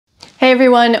Hey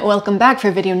everyone, welcome back for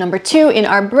video number 2 in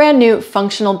our brand new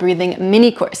functional breathing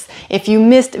mini course. If you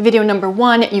missed video number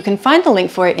 1, you can find the link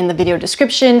for it in the video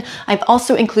description. I've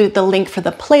also included the link for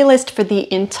the playlist for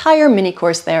the entire mini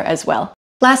course there as well.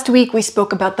 Last week we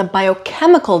spoke about the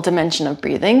biochemical dimension of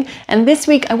breathing, and this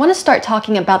week I want to start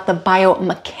talking about the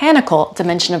biomechanical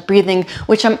dimension of breathing,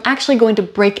 which I'm actually going to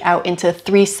break out into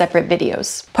 3 separate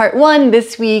videos. Part 1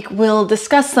 this week will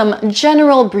discuss some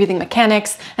general breathing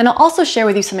mechanics, and I'll also share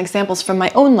with you some examples from my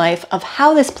own life of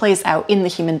how this plays out in the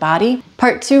human body.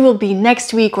 Part 2 will be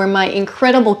next week, where my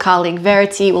incredible colleague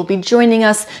Verity will be joining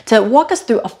us to walk us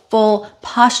through a full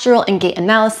postural and gait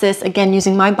analysis, again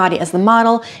using my body as the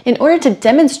model, in order to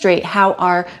demonstrate how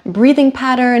our breathing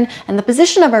pattern and the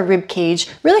position of our rib cage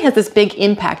really has this big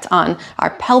impact on our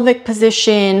pelvic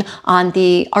position, on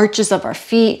the arches of our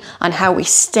feet, on how we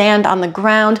stand on the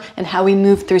ground, and how we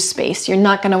move through space. You're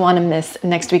not going to want to miss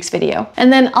next week's video.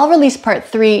 And then I'll release part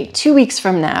 3 2 weeks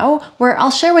from now, where I'll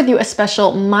share with you a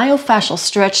special myofascial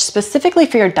stretch specifically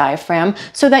for your diaphragm,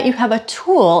 so that you have a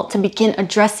tool to begin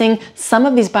addressing some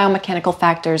of these biomechanical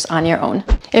factors on your own.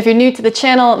 If you're new to the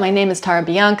channel, my name is Tara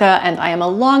Bianca, and I am a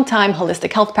longtime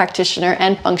holistic health practitioner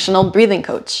and functional breathing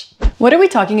coach. What are we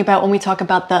talking about when we talk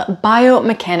about the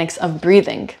biomechanics of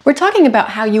breathing? We're talking about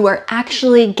how you are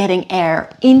actually getting air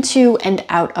into and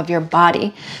out of your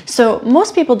body. So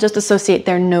most people just associate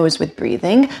their nose with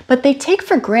breathing, but they take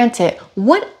for granted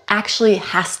what actually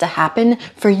has to happen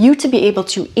for you to be able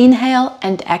to inhale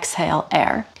and exhale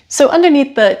air. So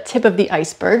underneath the tip of the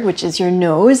iceberg, which is your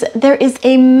nose, there is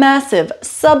a massive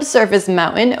subsurface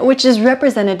mountain, which is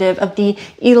representative of the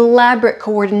elaborate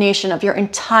coordination of your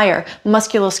entire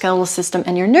musculoskeletal system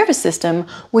and your nervous system,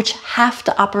 which have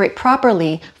to operate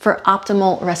properly for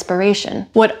optimal respiration.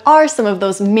 What are some of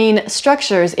those main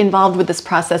structures involved with this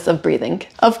process of breathing?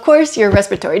 Of course, your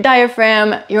respiratory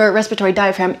diaphragm. Your respiratory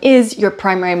diaphragm is your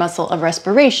primary muscle of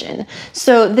respiration.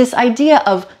 So this idea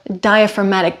of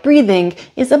diaphragmatic breathing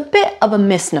is a bit of a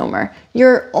misnomer.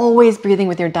 You're always breathing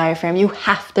with your diaphragm. You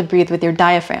have to breathe with your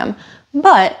diaphragm.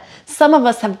 But some of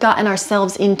us have gotten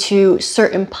ourselves into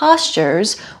certain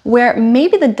postures where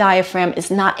maybe the diaphragm is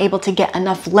not able to get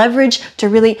enough leverage to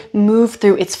really move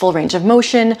through its full range of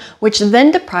motion, which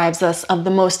then deprives us of the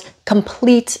most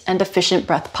complete and efficient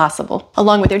breath possible.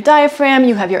 Along with your diaphragm,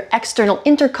 you have your external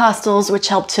intercostals, which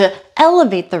help to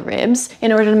elevate the ribs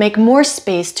in order to make more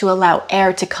space to allow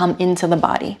air to come into the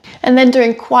body. And then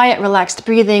during quiet, relaxed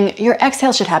breathing, your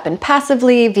exhale should happen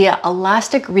passively via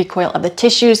elastic recoil of the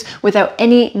tissues without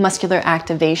any muscular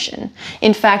activation.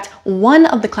 In fact, one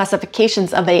of the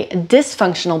classifications of a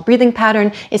dysfunctional breathing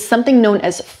pattern is something known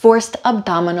as forced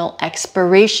abdominal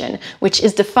expiration, which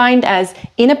is defined as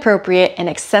inappropriate and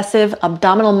excessive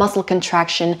abdominal muscle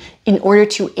contraction in order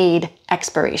to aid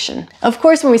expiration. Of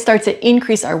course, when we start to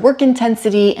increase our work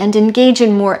intensity and engage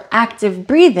in more active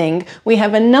breathing, we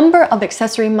have a number of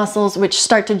accessory muscles which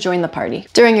start to join the party.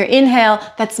 During your inhale,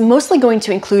 that's mostly going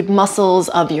to include muscles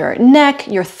of your neck,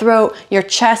 your throat, your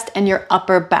chest, and your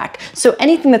upper back. So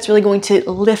anything that's really going to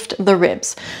lift the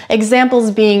ribs.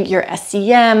 Examples being your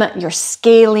SCM, your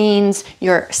scalenes,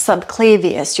 your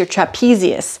subclavius, your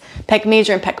trapezius, pec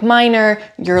major and pec minor,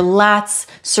 your lats,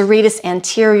 serratus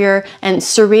anterior, and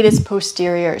serratus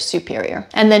posterior superior.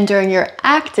 And then during your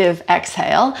active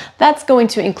exhale, that's going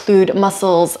to include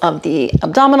muscles of the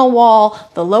abdominal wall,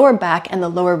 the lower back, and the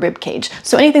lower rib cage.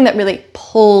 So anything that really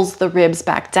pulls the ribs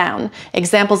back down.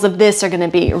 Examples of this are going to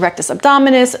be rectus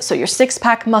abdominis, so your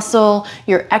six-pack muscle,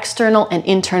 your external and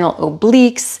internal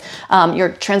obliques, your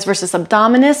transversus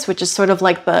abdominis, which is sort of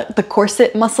like the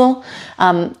corset muscle,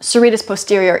 serratus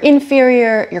posterior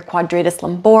inferior, your quadratus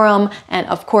lumborum, and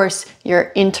of course, your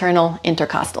internal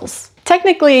intercostals.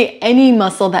 Technically, any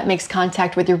muscle that makes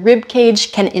contact with your rib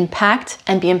cage can impact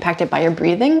and be impacted by your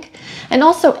breathing. And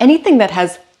also anything that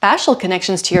has fascial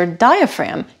connections to your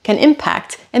diaphragm can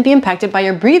impact and be impacted by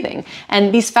your breathing.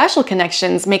 And these fascial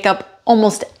connections make up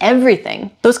almost everything.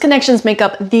 Those connections make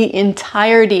up the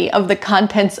entirety of the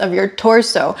contents of your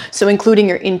torso, so including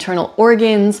your internal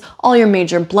organs, all your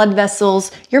major blood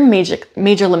vessels, your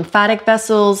major lymphatic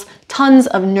vessels, tons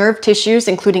of nerve tissues,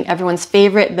 including everyone's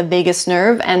favorite, the vagus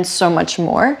nerve, and so much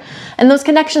more. And those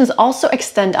connections also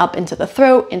extend up into the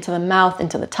throat, into the mouth,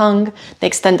 into the tongue. They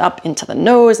extend up into the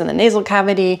nose and the nasal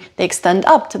cavity. They extend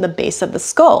up to the base of the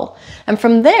skull. And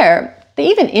from there, They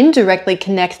even indirectly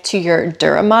connect to your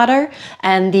dura mater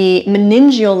and the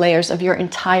meningeal layers of your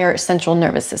entire central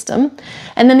nervous system.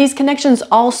 And then these connections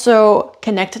also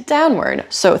connect downward.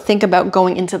 So think about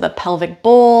going into the pelvic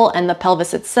bowl and the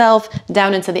pelvis itself,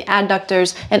 down into the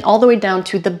adductors, and all the way down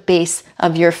to the base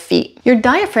of your feet. Your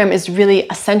diaphragm is really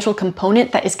a central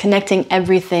component that is connecting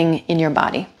everything in your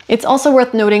body. It's also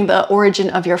worth noting the origin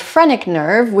of your phrenic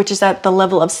nerve, which is at the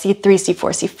level of C3,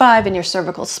 C4, C5 in your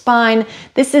cervical spine.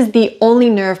 This is the only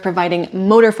nerve providing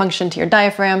motor function to your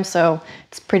diaphragm, so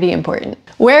it's pretty important.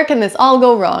 Where can this all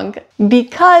go wrong?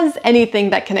 Because anything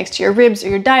that connects to your ribs or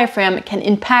your diaphragm can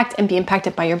impact and be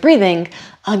impacted by your breathing,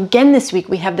 again this week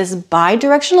we have this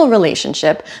bidirectional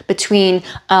relationship between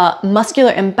a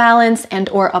muscular imbalance and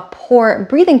or a poor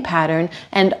breathing pattern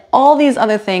and all these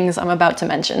other things I'm about to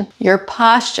mention. Your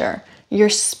posture, your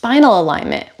spinal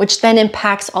alignment, which then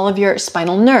impacts all of your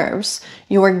spinal nerves,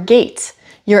 your gait,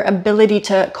 your ability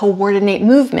to coordinate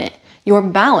movement, your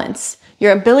balance,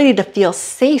 your ability to feel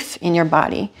safe in your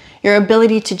body, your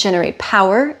ability to generate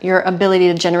power, your ability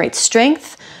to generate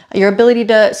strength, your ability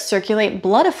to circulate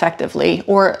blood effectively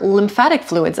or lymphatic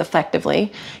fluids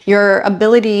effectively, your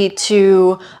ability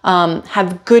to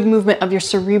have good movement of your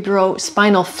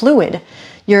cerebrospinal fluid,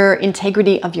 your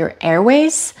integrity of your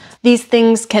airways. These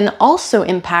things can also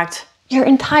impact your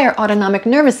entire autonomic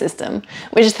nervous system,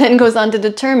 which then goes on to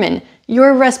determine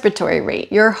your respiratory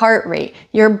rate, your heart rate,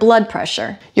 your blood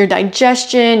pressure, your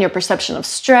digestion, your perception of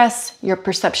stress, your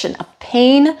perception of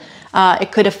pain.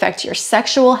 It could affect your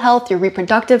sexual health, your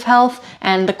reproductive health,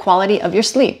 and the quality of your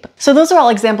sleep. So those are all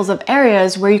examples of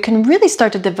areas where you can really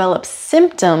start to develop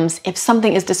symptoms if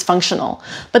something is dysfunctional.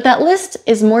 But that list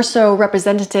is more so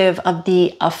representative of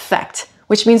the effect,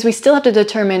 which means we still have to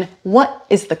determine what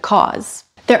is the cause.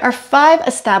 There are 5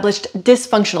 established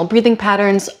dysfunctional breathing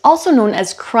patterns, also known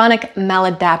as chronic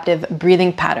maladaptive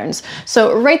breathing patterns.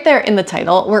 So right there in the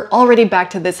title, we're already back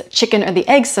to this chicken or the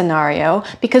egg scenario,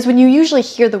 because when you usually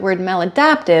hear the word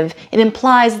maladaptive, it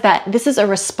implies that this is a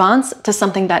response to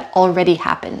something that already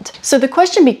happened. So the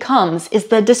question becomes, is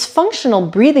the dysfunctional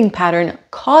breathing pattern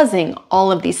causing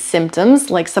all of these symptoms,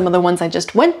 like some of the ones I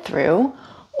just went through?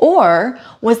 Or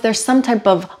was there some type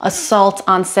of assault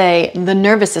on, say, the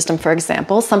nervous system, for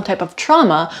example, some type of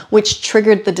trauma which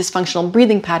triggered the dysfunctional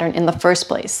breathing pattern in the first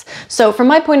place? So from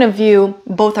my point of view,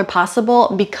 both are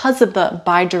possible because of the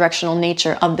bidirectional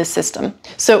nature of this system.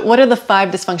 So what are the 5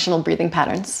 dysfunctional breathing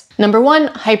patterns? Number 1,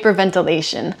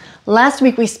 hyperventilation. Last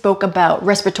week we spoke about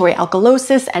respiratory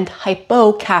alkalosis and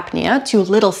hypocapnia, too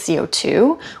little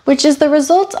CO2, which is the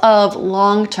result of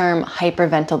long-term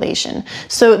hyperventilation.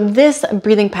 So this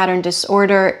breathing pattern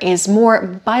disorder is more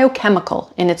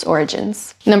biochemical in its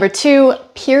origins. Number 2,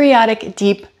 periodic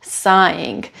deep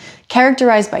sighing,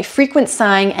 characterized by frequent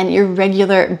sighing and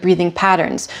irregular breathing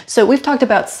patterns. So we've talked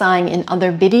about sighing in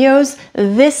other videos.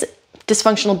 This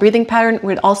dysfunctional breathing pattern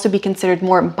would also be considered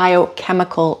more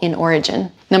biochemical in origin.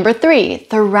 Number 3,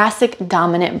 thoracic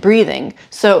dominant breathing.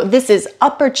 So this is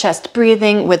upper chest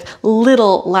breathing with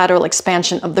little lateral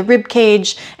expansion of the rib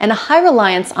cage and a high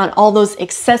reliance on all those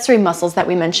accessory muscles that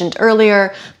we mentioned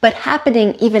earlier, but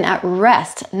happening even at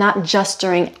rest, not just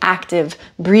during active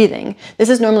breathing. This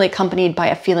is normally accompanied by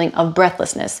a feeling of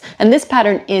breathlessness, and this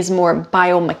pattern is more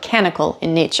biomechanical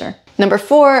in nature. Number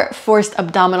 4, forced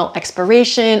abdominal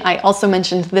expiration. I also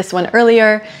mentioned this one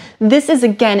earlier. This is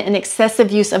again an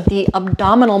excessive use of the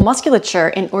abdominal musculature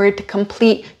in order to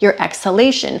complete your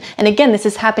exhalation. And again, this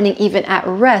is happening even at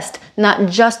rest, not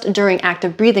just during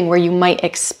active breathing where you might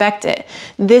expect it.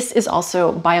 This is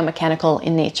also biomechanical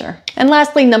in nature. And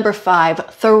lastly, number 5,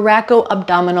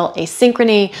 thoraco-abdominal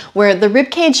asynchrony, where the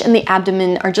ribcage and the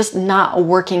abdomen are just not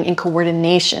working in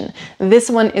coordination. This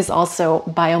one is also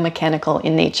biomechanical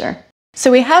in nature. So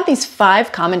we have these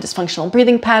 5 common dysfunctional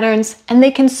breathing patterns, and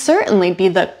they can certainly be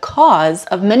the cause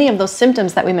of many of those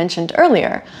symptoms that we mentioned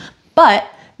earlier, but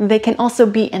they can also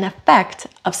be an effect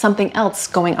of something else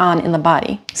going on in the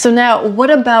body. So now,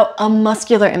 what about a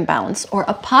muscular imbalance or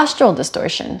a postural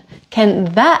distortion?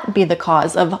 Can that be the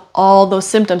cause of all those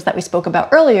symptoms that we spoke about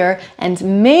earlier,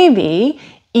 and maybe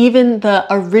even the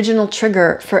original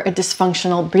trigger for a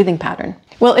dysfunctional breathing pattern?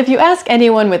 Well, if you ask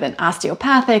anyone with an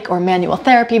osteopathic or manual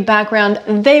therapy background,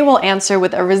 they will answer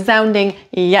with a resounding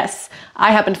yes.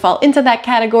 I happen to fall into that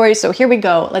category, so here we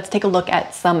go. Let's take a look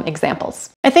at some examples.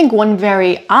 I think one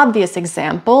very obvious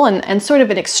example, and sort of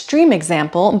an extreme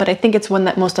example, but I think it's one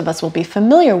that most of us will be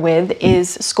familiar with,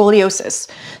 is scoliosis.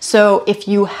 So if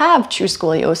you have true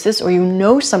scoliosis, or you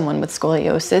know someone with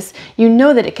scoliosis, you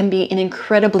know that it can be an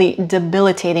incredibly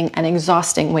debilitating and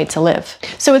exhausting way to live.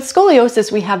 So with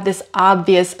scoliosis, we have this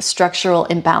obvious structural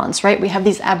imbalance, right? We have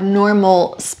these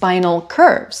abnormal spinal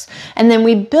curves, and then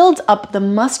we build up the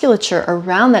musculature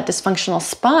around that dysfunctional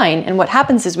spine, and what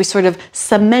happens is we sort of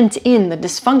cement in the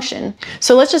dysfunction.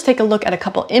 So let's just take a look at a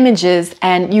couple images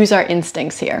and use our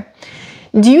instincts here.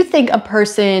 Do you think a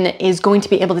person is going to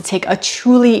be able to take a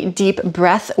truly deep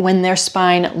breath when their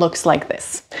spine looks like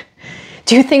this?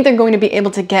 Do you think they're going to be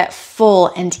able to get full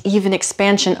and even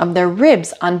expansion of their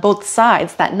ribs on both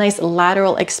sides, that nice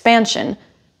lateral expansion?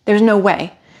 There's no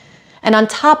way. And on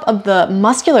top of the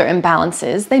muscular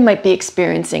imbalances, they might be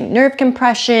experiencing nerve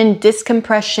compression,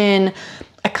 discompression,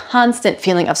 a constant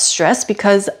feeling of stress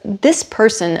because this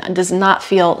person does not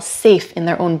feel safe in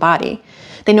their own body.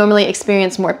 They normally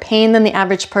experience more pain than the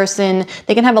average person.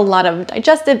 They can have a lot of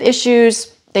digestive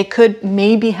issues. They could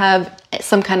maybe have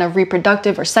some kind of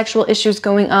reproductive or sexual issues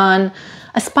going on.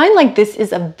 A spine like this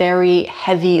is a very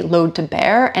heavy load to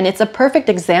bear, and it's a perfect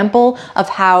example of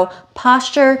how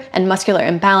posture and muscular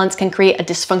imbalance can create a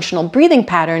dysfunctional breathing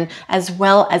pattern as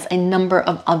well as a number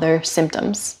of other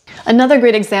symptoms. Another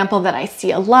great example that I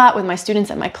see a lot with my students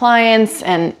and my clients,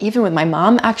 and even with my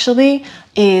mom actually,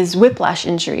 is whiplash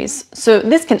injuries. So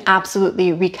this can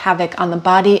absolutely wreak havoc on the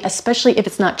body, especially if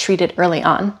it's not treated early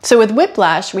on. So with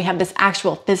whiplash, we have this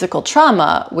actual physical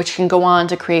trauma, which can go on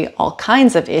to create all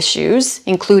kinds of issues,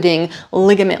 including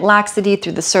ligament laxity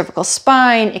through the cervical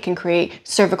spine. It can create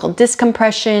cervical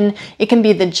discompression. It can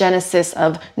be the genesis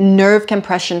of nerve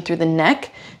compression through the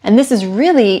neck. And this is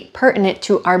really pertinent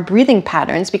to our breathing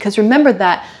patterns because remember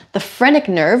that the phrenic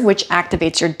nerve, which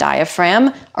activates your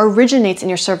diaphragm, originates in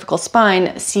your cervical spine,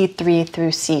 C3 through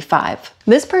C5.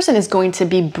 This person is going to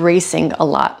be bracing a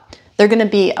lot. They're going to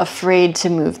be afraid to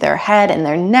move their head and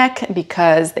their neck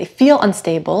because they feel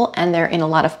unstable and they're in a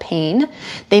lot of pain.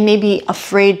 They may be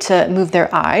afraid to move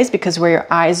their eyes because where your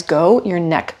eyes go, your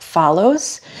neck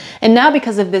follows. And now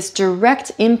because of this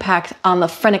direct impact on the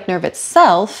phrenic nerve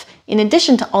itself, in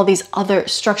addition to all these other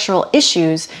structural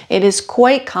issues, it is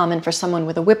quite common for someone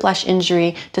with a whiplash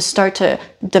injury to start to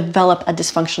develop a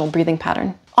dysfunctional breathing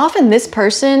pattern. Often this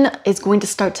person is going to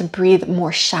start to breathe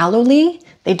more shallowly.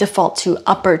 They default to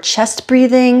upper chest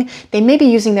breathing. They may be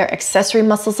using their accessory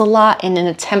muscles a lot in an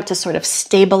attempt to sort of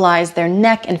stabilize their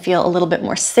neck and feel a little bit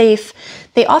more safe.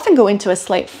 They often go into a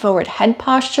slight forward head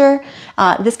posture.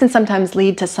 This can sometimes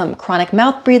lead to some chronic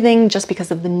mouth breathing just because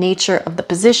of the nature of the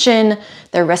position.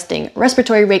 Their resting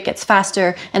respiratory rate gets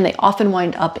faster, and they often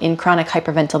wind up in chronic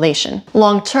hyperventilation.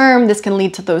 Long term, this can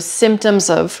lead to those symptoms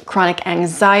of chronic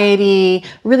anxiety,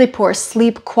 really poor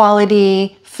sleep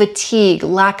quality, fatigue,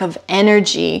 lack of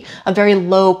energy, a very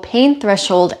low pain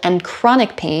threshold and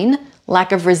chronic pain,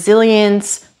 lack of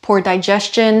resilience, poor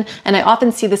digestion, and I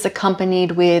often see this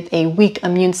accompanied with a weak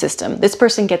immune system. This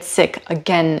person gets sick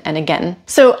again and again.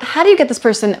 So how do you get this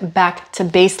person back to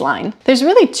baseline? There's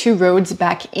really two roads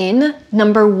back in.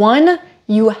 Number one,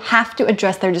 you have to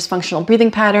address their dysfunctional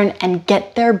breathing pattern and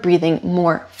get their breathing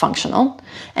more functional.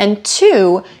 And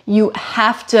two, you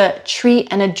have to treat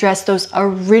and address those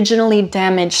originally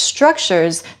damaged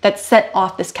structures that set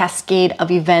off this cascade of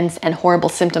events and horrible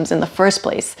symptoms in the first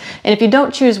place. And if you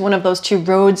don't choose one of those two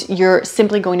roads, you're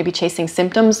simply going to be chasing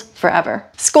symptoms forever.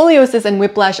 Scoliosis and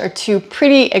whiplash are two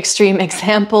pretty extreme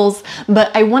examples,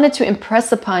 but I wanted to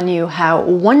impress upon you how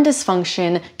one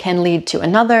dysfunction can lead to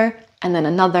another, and then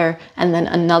another, and then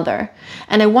another.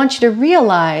 And I want you to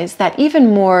realize that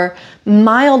even more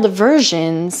mild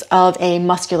versions of a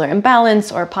muscular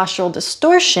imbalance or postural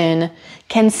distortion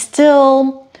can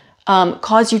still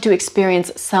cause you to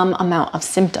experience some amount of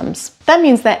symptoms. That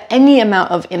means that any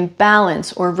amount of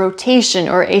imbalance or rotation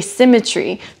or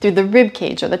asymmetry through the rib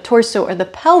cage or the torso or the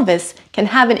pelvis can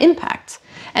have an impact.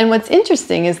 And what's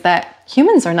interesting is that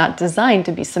humans are not designed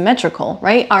to be symmetrical,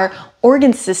 right? Our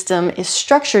organ system is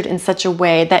structured in such a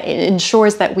way that it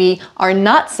ensures that we are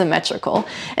not symmetrical.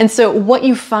 And so what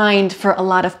you find for a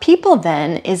lot of people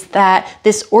then is that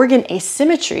this organ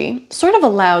asymmetry sort of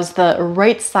allows the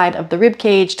right side of the rib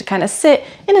cage to kind of sit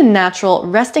in a natural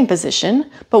resting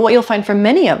position. But what you'll find for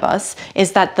many of us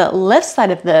is that the left side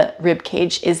of the rib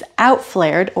cage is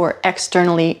outflared or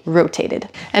externally rotated.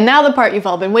 And now the part you've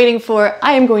all been waiting for,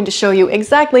 I am going to show you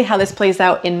exactly how this plays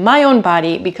out in my own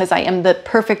body because I am the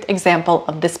perfect example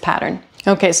of this pattern.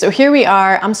 Okay, so here we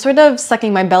are. I'm sort of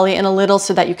sucking my belly in a little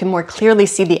so that you can more clearly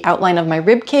see the outline of my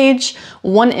rib cage.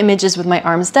 One image is with my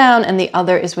arms down and the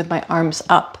other is with my arms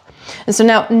up. And so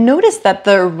now notice that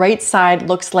the right side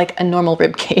looks like a normal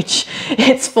rib cage.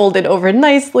 It's folded over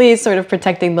nicely, sort of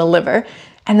protecting the liver.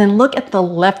 And then look at the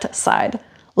left side.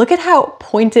 Look at how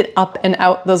pointed up and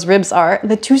out those ribs are.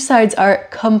 The two sides are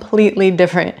completely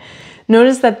different.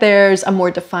 Notice that there's a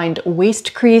more defined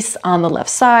waist crease on the left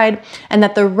side and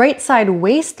that the right side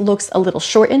waist looks a little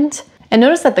shortened. And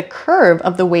notice that the curve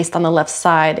of the waist on the left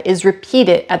side is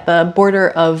repeated at the border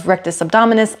of rectus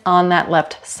abdominis on that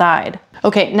left side.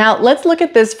 Okay, now let's look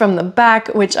at this from the back,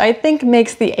 which I think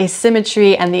makes the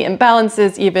asymmetry and the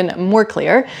imbalances even more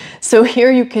clear. So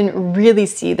here you can really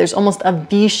see there's almost a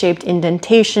V-shaped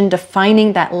indentation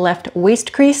defining that left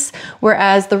waist crease,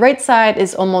 whereas the right side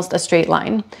is almost a straight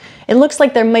line. It looks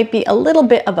like there might be a little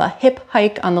bit of a hip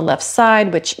hike on the left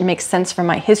side, which makes sense for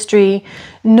my history.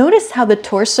 Notice how the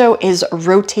torso is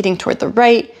rotating toward the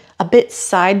right, a bit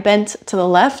side bent to the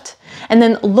left. And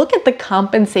then look at the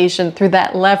compensation through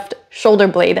that left shoulder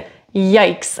blade.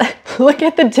 Yikes. Look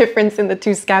at the difference in the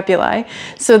two scapulae.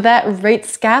 So that right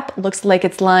scap looks like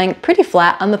it's lying pretty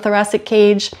flat on the thoracic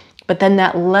cage, but then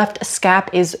that left scap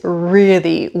is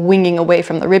really winging away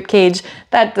from the rib cage.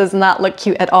 That does not look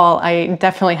cute at all. I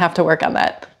definitely have to work on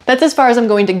that. That's as far as I'm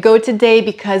going to go today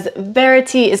because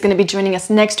Verity is going to be joining us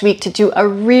next week to do a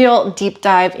real deep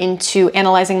dive into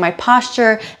analyzing my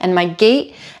posture and my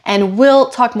gait. And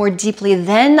we'll talk more deeply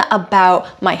then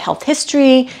about my health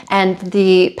history and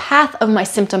the path of my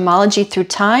symptomology through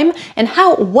time and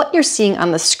how what you're seeing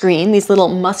on the screen, these little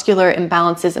muscular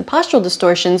imbalances and postural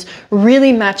distortions,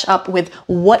 really match up with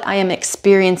what I am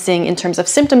experiencing in terms of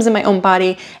symptoms in my own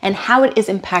body and how it is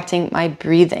impacting my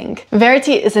breathing.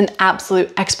 Verity is an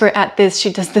absolute expert at this.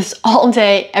 She does this all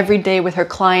day, every day with her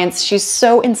clients. She's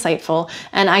so insightful.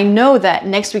 And I know that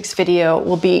next week's video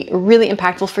will be really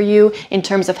impactful for you in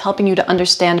terms of helping you to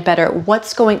understand better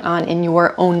what's going on in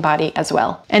your own body as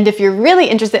well. And if you're really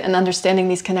interested in understanding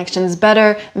these connections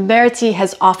better, Verity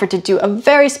has offered to do a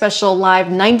very special live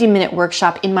 90-minute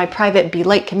workshop in my private Be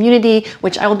Light community,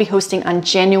 which I will be hosting on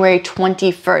January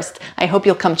 21st. I hope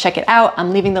you'll come check it out.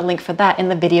 I'm leaving the link for that in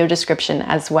the video description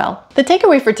as well. The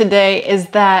takeaway for today is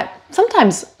that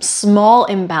sometimes small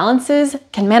imbalances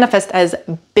can manifest as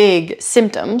big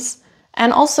symptoms.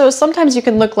 And also, sometimes you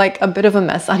can look like a bit of a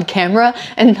mess on camera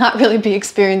and not really be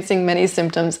experiencing many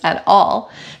symptoms at all.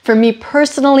 For me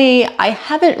personally, I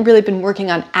haven't really been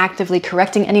working on actively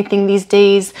correcting anything these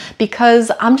days because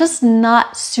I'm just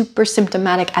not super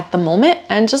symptomatic at the moment.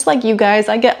 And just like you guys,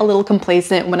 I get a little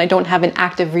complacent when I don't have an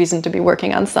active reason to be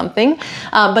working on something.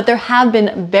 But there have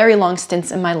been very long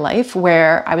stints in my life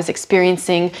where I was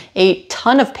experiencing a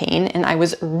ton of pain and I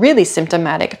was really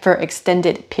symptomatic for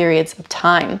extended periods of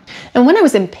time. And when I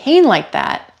was in pain like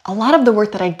that, a lot of the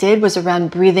work that I did was around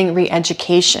breathing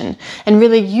re-education and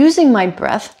really using my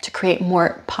breath to create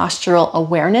more postural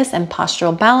awareness and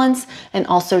postural balance and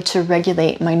also to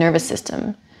regulate my nervous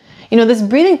system. You know, this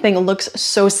breathing thing looks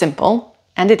so simple,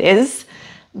 and it is,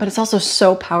 but it's also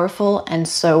so powerful and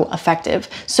so effective.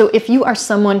 So if you are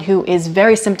someone who is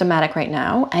very symptomatic right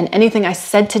now and anything I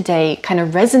said today kind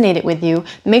of resonated with you,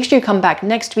 make sure you come back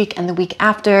next week and the week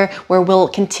after where we'll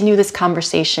continue this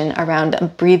conversation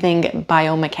around breathing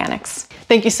biomechanics.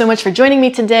 Thank you so much for joining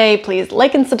me today. Please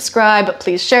like and subscribe.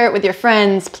 Please share it with your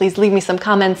friends. Please leave me some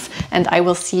comments and I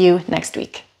will see you next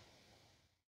week.